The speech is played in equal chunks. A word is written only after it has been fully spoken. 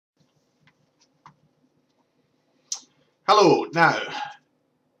Hello, now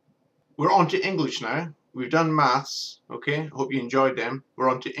we're on to English now. We've done maths, okay? Hope you enjoyed them. We're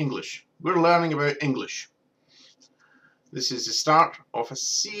on to English. We're learning about English. This is the start of a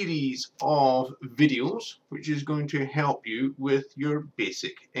series of videos which is going to help you with your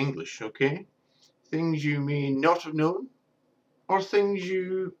basic English, okay? Things you may not have known or things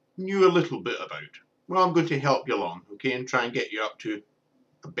you knew a little bit about. Well, I'm going to help you along, okay, and try and get you up to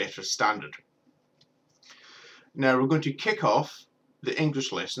a better standard. Now we're going to kick off the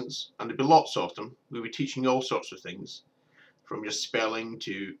English lessons, and there'll be lots of them. We'll be teaching all sorts of things, from your spelling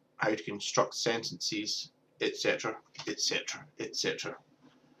to how to construct sentences, etc, etc, etc.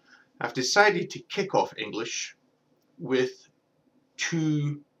 I've decided to kick off English with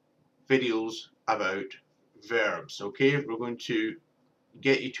 2 videos about verbs, okay? We're going to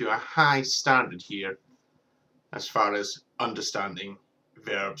get you to a high standard here as far as understanding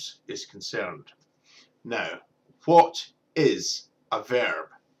verbs is concerned. Now, what is a verb?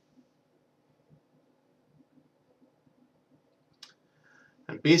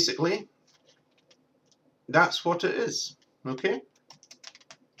 And basically, that's what it is, okay?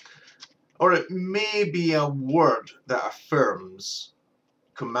 Or it may be a word that affirms,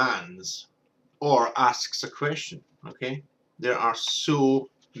 commands, or asks a question, okay? There are so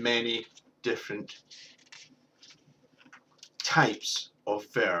many different types of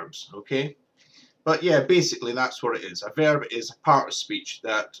verbs, okay? But yeah, basically that's what it is. A verb is a part of speech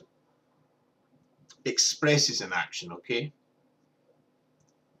that expresses an action, okay?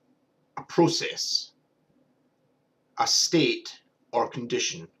 A process, a state or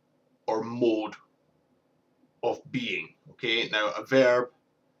condition or mode of being, okay? Now a verb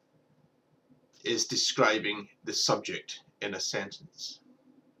is describing the subject in a sentence.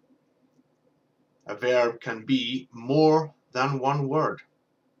 A verb can be more than one word.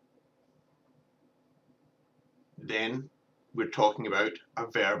 Then we're talking about a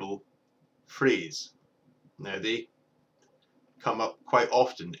verbal phrase. Now they come up quite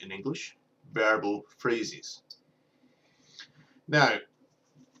often in English, verbal phrases. Now,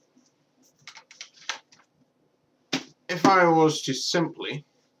 if I was to simply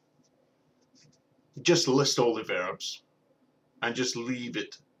just list all the verbs and just leave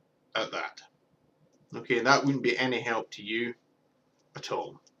it at that, okay, that wouldn't be any help to you at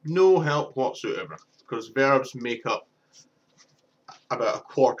all. No help whatsoever, because verbs make up about a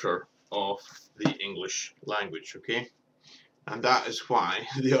quarter of the English language, okay? And that is why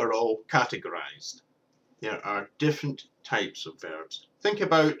they are all categorized. There are different types of verbs. Think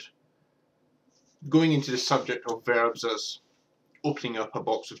about going into the subject of verbs as opening up a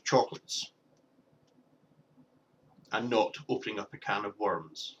box of chocolates and not opening up a can of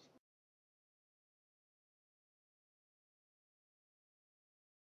worms.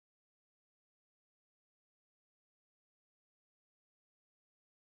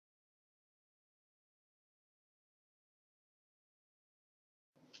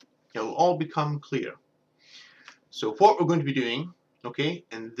 It'll all become clear. So what we're going to be doing, okay,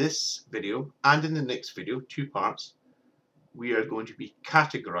 in this video and in the next video, 2 parts, we are going to be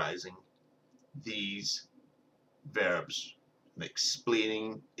categorizing these verbs and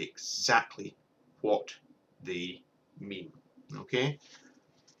explaining exactly what they mean, okay?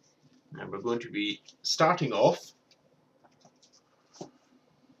 And we're going to be starting off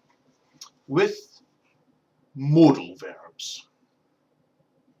with modal verbs.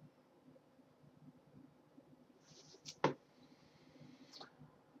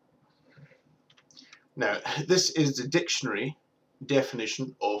 Now, this is the dictionary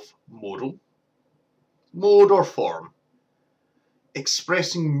definition of modal. Mode or form,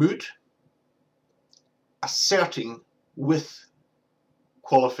 expressing mood, asserting with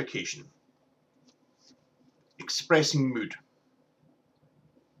qualification. Expressing mood.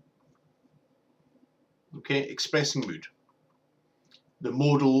 Okay, expressing mood. The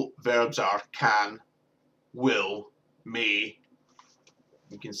modal verbs are can, will, may.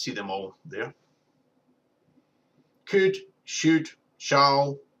 You can see them all there. Could, should,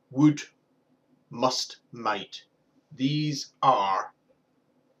 shall, would, must, might. These are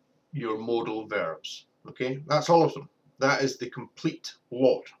your modal verbs. Okay, that's all of them. That is the complete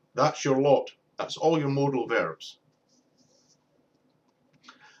lot. That's your lot. That's all your modal verbs.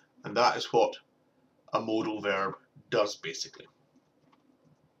 And that is what a modal verb does basically.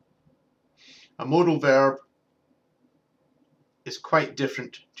 A modal verb is quite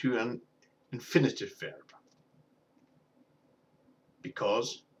different to an infinitive verb.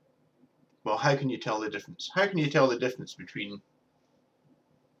 Because, well, how can you tell the difference? How can you tell the difference between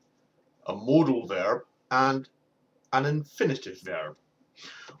a modal verb and an infinitive verb?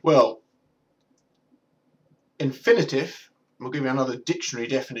 Well, Infinitive, we'll give you another dictionary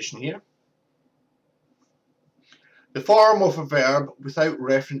definition here. The form of a verb without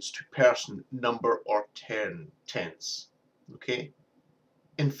reference to person, number or tense. Okay?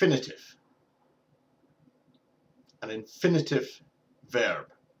 Infinitive. An infinitive verb.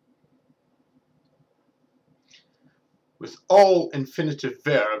 With all infinitive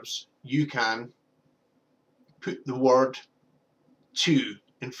verbs, you can put the word to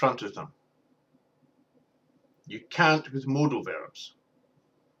in front of them. You can't with modal verbs.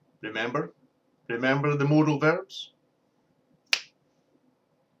 Remember? Remember the modal verbs?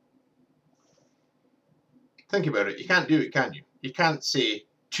 Think about it. You can't do it, can you? You can't say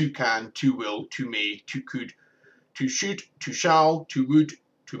to can, to will, to may, to could, to should, to shall, to would,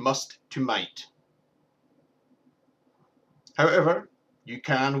 to must, to might. However, you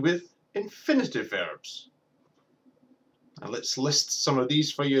can with infinitive verbs. Now let's list some of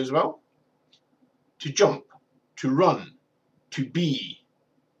these for you as well. To jump, to run, to be,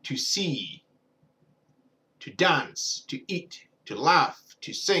 to see, to dance, to eat, to laugh,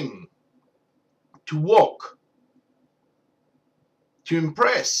 to sing, to walk, to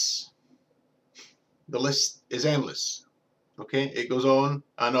impress. The list is endless. Okay, it goes on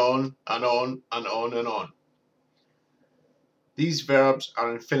and on and on and on and on. These verbs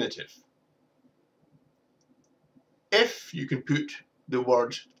are infinitive. If you can put the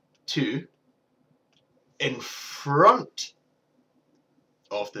word to in front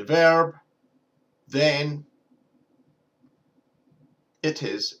of the verb, then it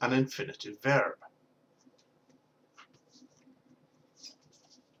is an infinitive verb.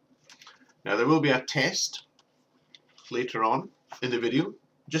 Now there will be a test later on in the video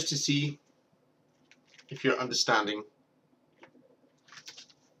just to see if you're understanding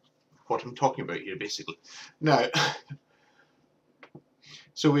what I'm talking about here basically. Now,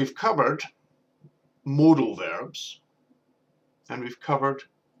 so we've covered modal verbs and we've covered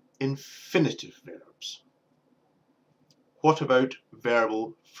infinitive verbs. What about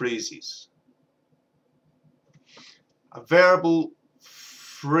verbal phrases? A verbal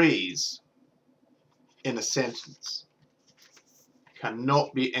phrase in a sentence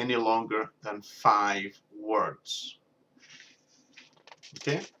cannot be any longer than 5 words.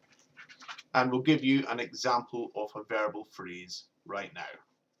 Okay? And we'll give you an example of a verbal phrase right now.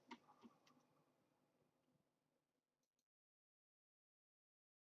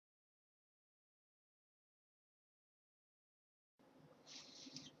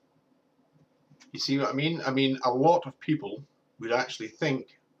 You see what I mean? I mean, a lot of people would actually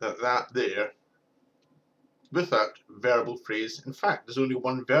think that there, with that verbal phrase, in fact, there's only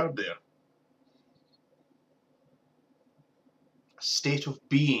one verb there. A state of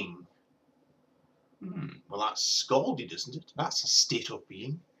being. Well, that's scalded, isn't it? That's a state of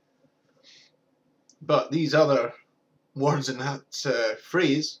being. But these other words in that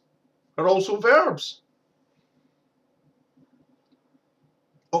phrase are also verbs.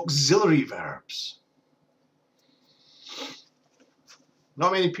 Auxiliary verbs.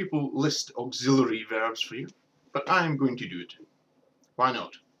 Not many people list auxiliary verbs for you, but I am going to do it. Why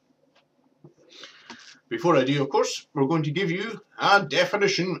not? Before I do, of course, we're going to give you a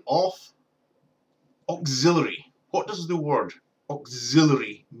definition of auxiliary. What does the word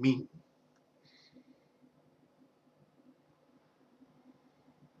auxiliary mean?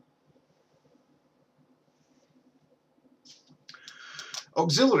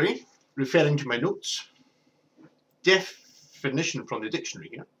 Auxiliary, referring to my notes, definition from the dictionary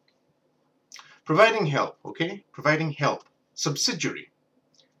here. Providing help, okay? Providing help. Subsidiary,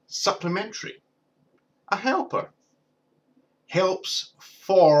 supplementary, a helper. Helps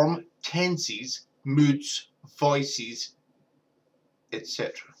form tenses, moods, voices,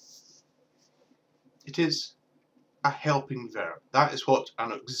 etc. It is a helping verb. That is what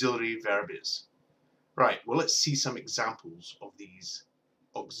an auxiliary verb is. Right, well, let's see some examples of these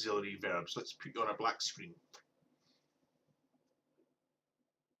auxiliary verbs. Let's put you on a black screen.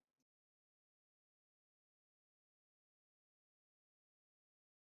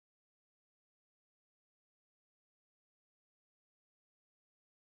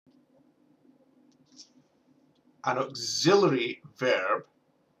 An auxiliary verb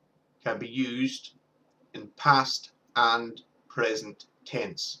can be used in past and present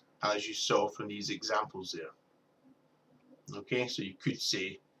tense, as you saw from these examples there. Okay, so you could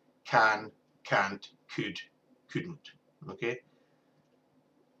say can, can't, could, couldn't. Okay,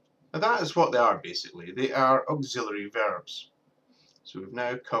 now that is what they are basically. They are auxiliary verbs. So we've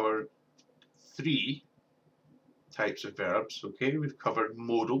now covered 3 types of verbs. Okay, we've covered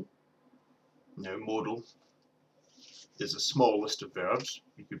modal. Now modal is a small list of verbs.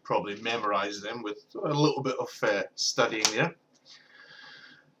 You could probably memorize them with a little bit of studying there.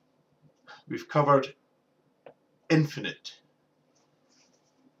 We've covered infinitives,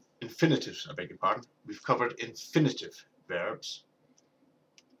 I beg your pardon. We've covered infinitive verbs.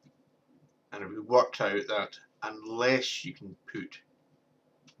 And we worked out that unless you can put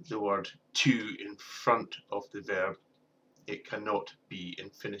the word to in front of the verb, it cannot be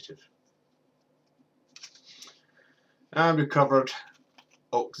infinitive. And we covered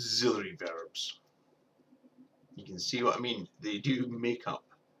auxiliary verbs. You can see what I mean. They do make up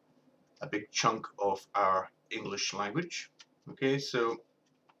a big chunk of our English language. Okay, so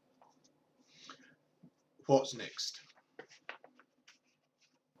what's next?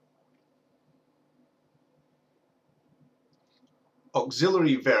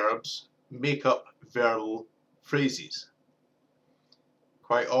 Auxiliary verbs make up verbal phrases.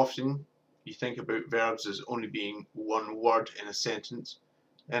 Quite often you think about verbs as only being one word in a sentence.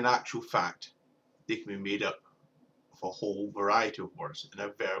 In actual fact, they can be made up of a whole variety of words in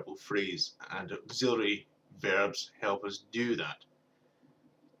a verbal phrase, and auxiliary verbs help us do that.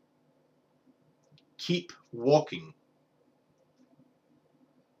 Keep walking.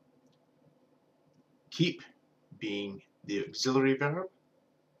 Keep being the auxiliary verb,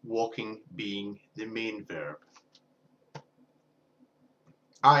 walking being the main verb.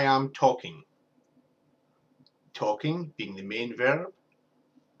 I am talking. Talking being the main verb,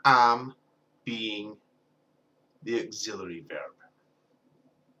 am being the auxiliary verb.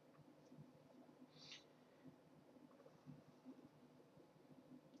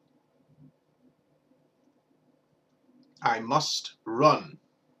 I must run.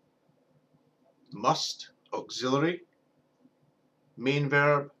 Must, auxiliary, main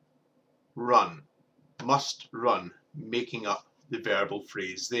verb, run. Must run, making up the verbal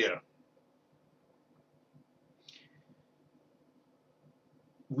phrase there.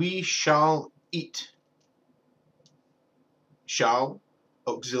 We shall eat. Shall,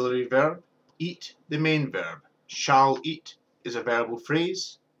 auxiliary verb, eat, the main verb. Shall eat is a verbal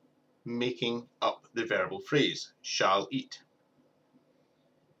phrase, making up the verbal phrase, shall eat.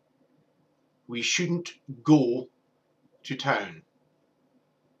 We shouldn't go to town.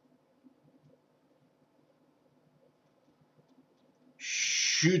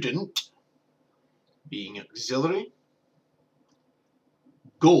 Shouldn't being auxiliary,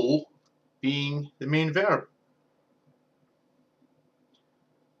 go being the main verb.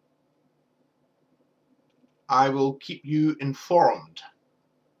 I will keep you informed.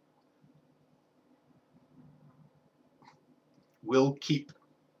 Will keep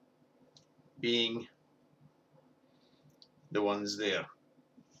being the ones there.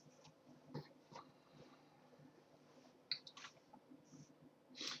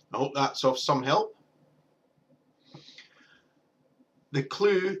 I hope that's of some help. The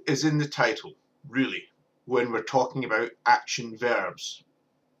clue is in the title, really, when we're talking about action verbs.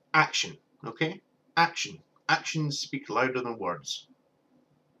 Action, okay? Action. Actions speak louder than words.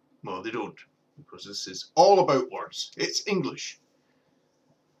 Well, they don't, because this is all about words. It's English.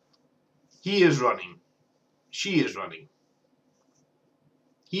 He is running. She is running.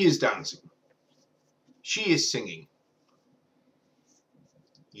 He is dancing. She is singing.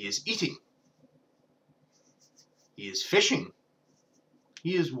 He is eating. He is fishing.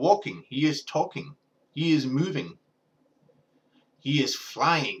 He is walking. He is talking. He is moving. He is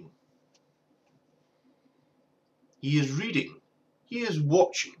flying. He is reading. He is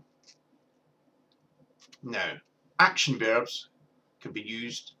watching. Now, action verbs can be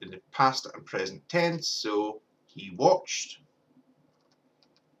used in the past and present tense, so he watched,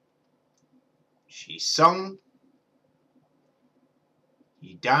 she sung,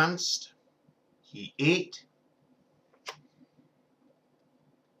 he danced, he ate,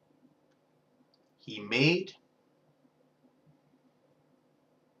 he made.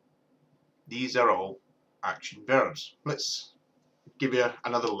 These are all action verbs. Let's give you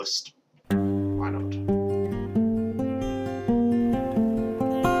another list. Why not?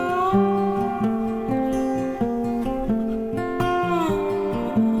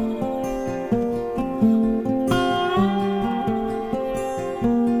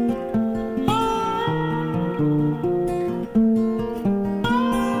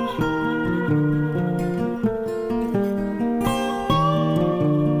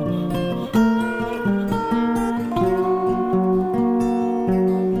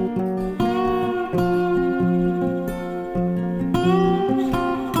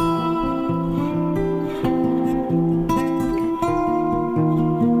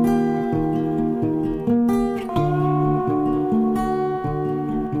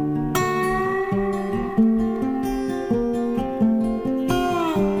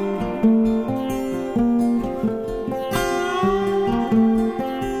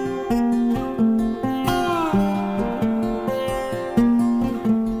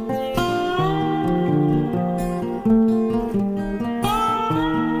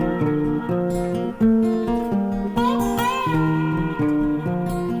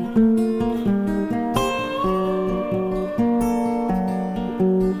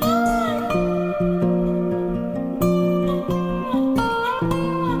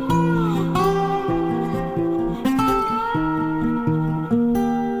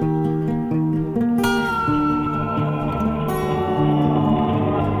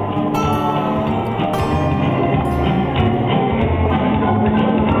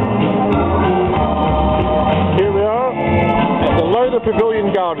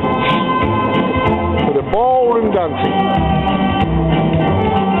 Covent Garden for the ballroom dancing.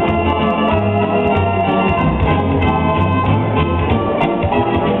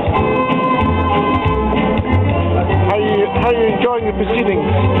 How are you enjoying the proceedings?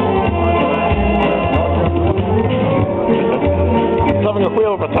 He's having a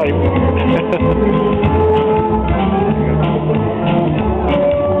whale of a time.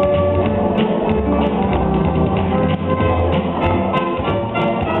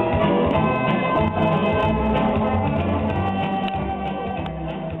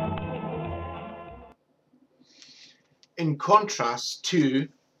 In contrast to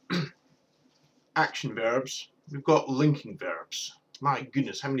action verbs, we've got linking verbs. My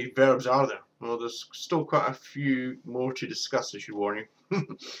goodness, how many verbs are there? Well, there's still quite a few more to discuss, I should warn you.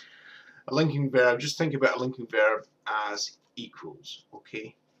 A linking verb, just think about a linking verb as equals,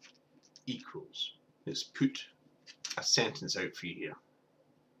 okay? Equals. Let's put a sentence out for you here.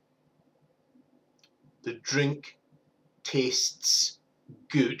 The drink tastes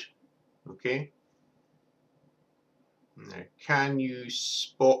good, okay? Now, can you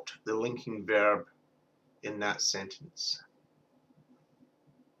spot the linking verb in that sentence?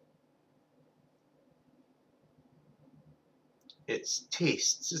 It's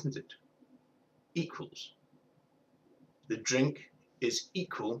tastes, isn't it? Equals. The drink is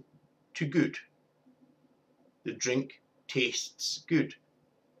equal to good. The drink tastes good.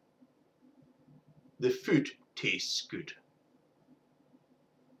 The food tastes good.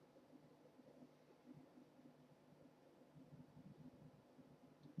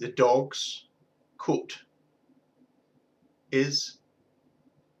 The dog's coat is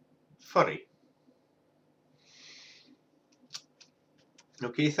furry.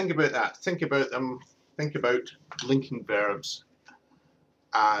 Okay, think about that. Think about them. Think about linking verbs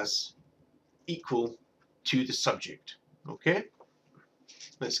as equal to the subject. Okay?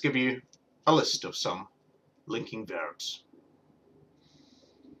 Let's give you a list of some linking verbs.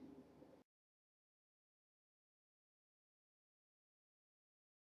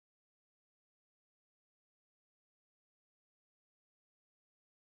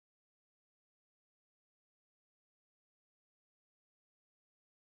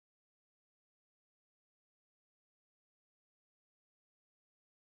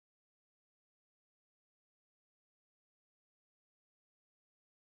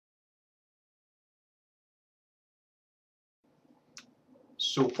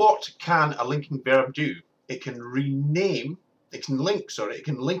 So what can a linking verb do? It can rename, it can link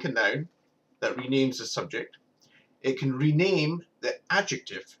a noun that renames the subject. It can rename the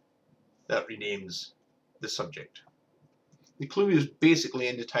adjective that renames the subject. The clue is basically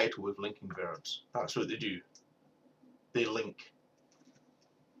in the title with linking verbs. That's what they do. They link.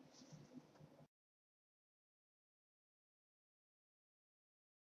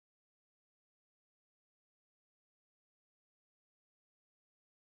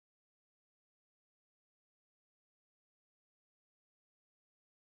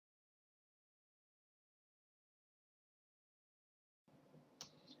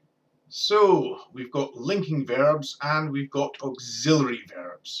 So we've got linking verbs and we've got auxiliary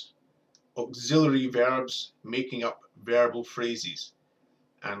verbs. Auxiliary verbs making up verbal phrases.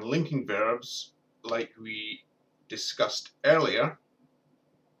 And linking verbs, like we discussed earlier,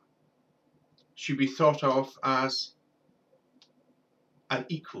 should be thought of as an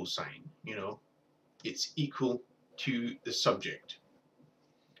equal sign, you know, it's equal to the subject.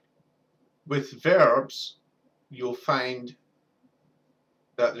 With verbs, you'll find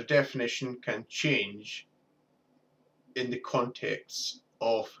that the definition can change in the context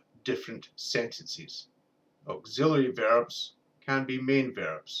of different sentences. Auxiliary verbs can be main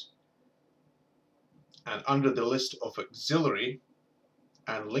verbs, and under the list of auxiliary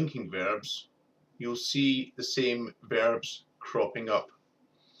and linking verbs, you'll see the same verbs cropping up.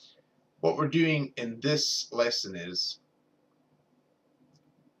 What we're doing in this lesson is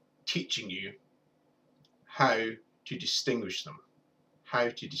teaching you how to distinguish them, how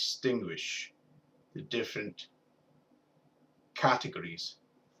to distinguish the different categories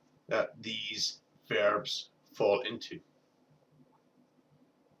that these verbs fall into.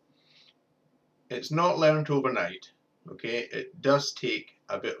 It's not learned overnight, okay? It does take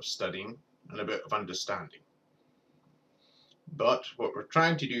a bit of studying and a bit of understanding. But what we're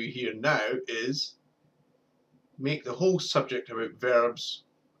trying to do here now is make the whole subject about verbs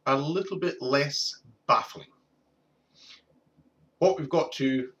a little bit less baffling. What we've got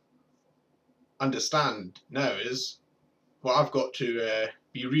to understand now is, what I've got to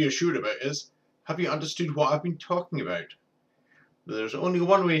be reassured about is, have you understood what I've been talking about? There's only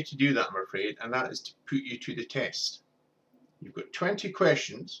one way to do that, I'm afraid, and that is to put you to the test. You've got 20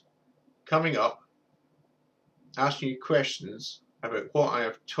 questions coming up, asking you questions about what I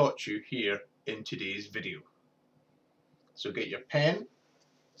have taught you here in today's video. So get your pen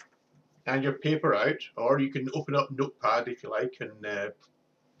and your paper out, or you can open up Notepad if you like, and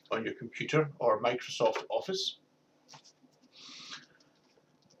on your computer or Microsoft Office.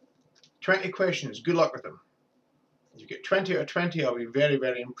 20 questions, good luck with them. If you get 20 out of 20, I'll be very,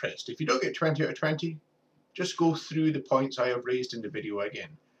 very impressed. If you don't get 20 out of 20, just go through the points I have raised in the video again.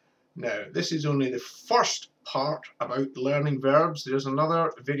 Now, this is only the first part about learning verbs. There's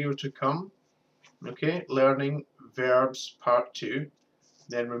another video to come. Okay, learning verbs part 2.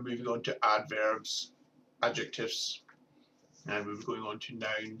 Then we're moving on to adverbs, adjectives, and we're going on to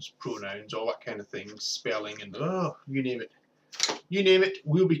nouns, pronouns, all that kind of thing, spelling, and oh, you name it. You name it,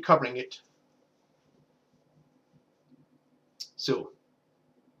 we'll be covering it. So,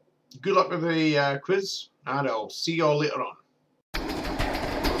 good luck with the quiz, and I'll see you all later on.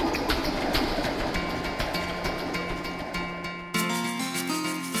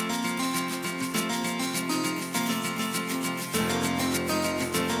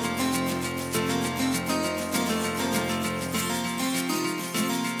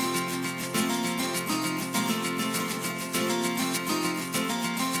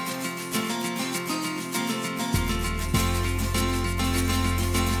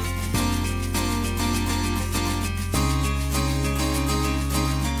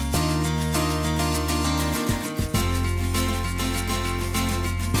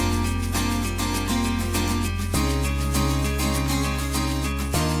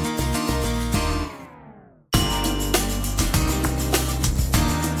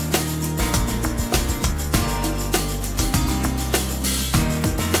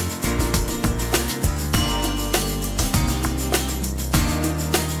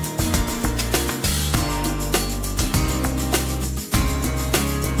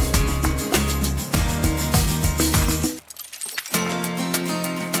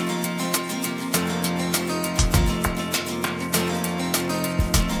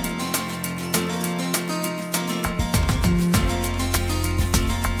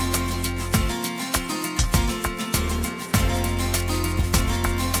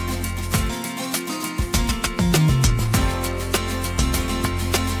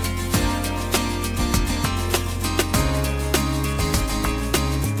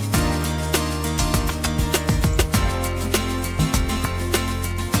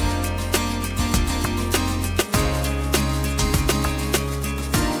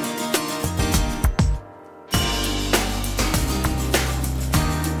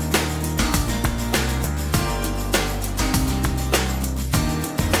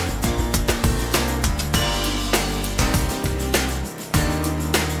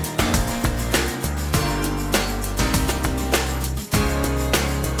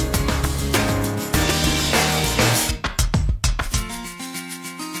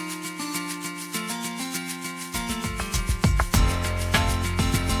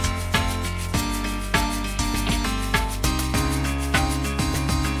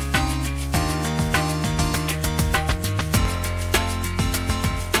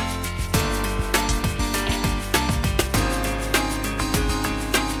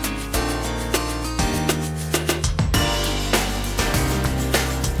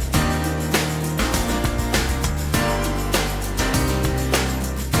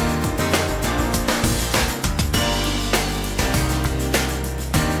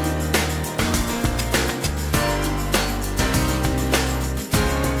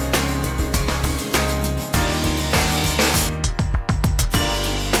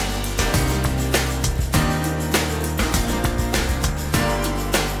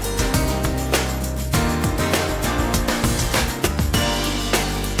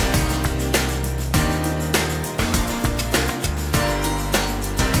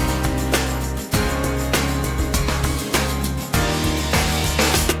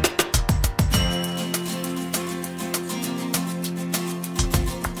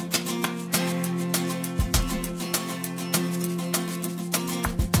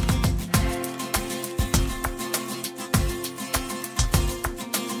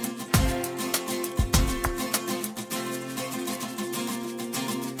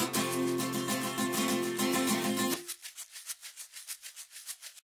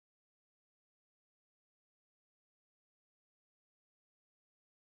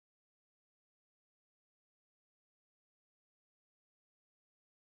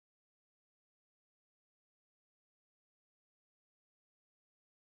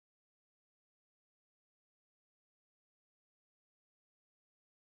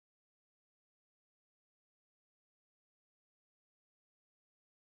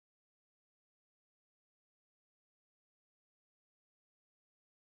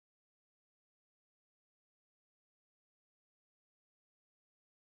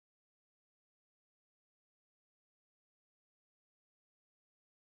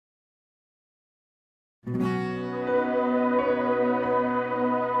 you.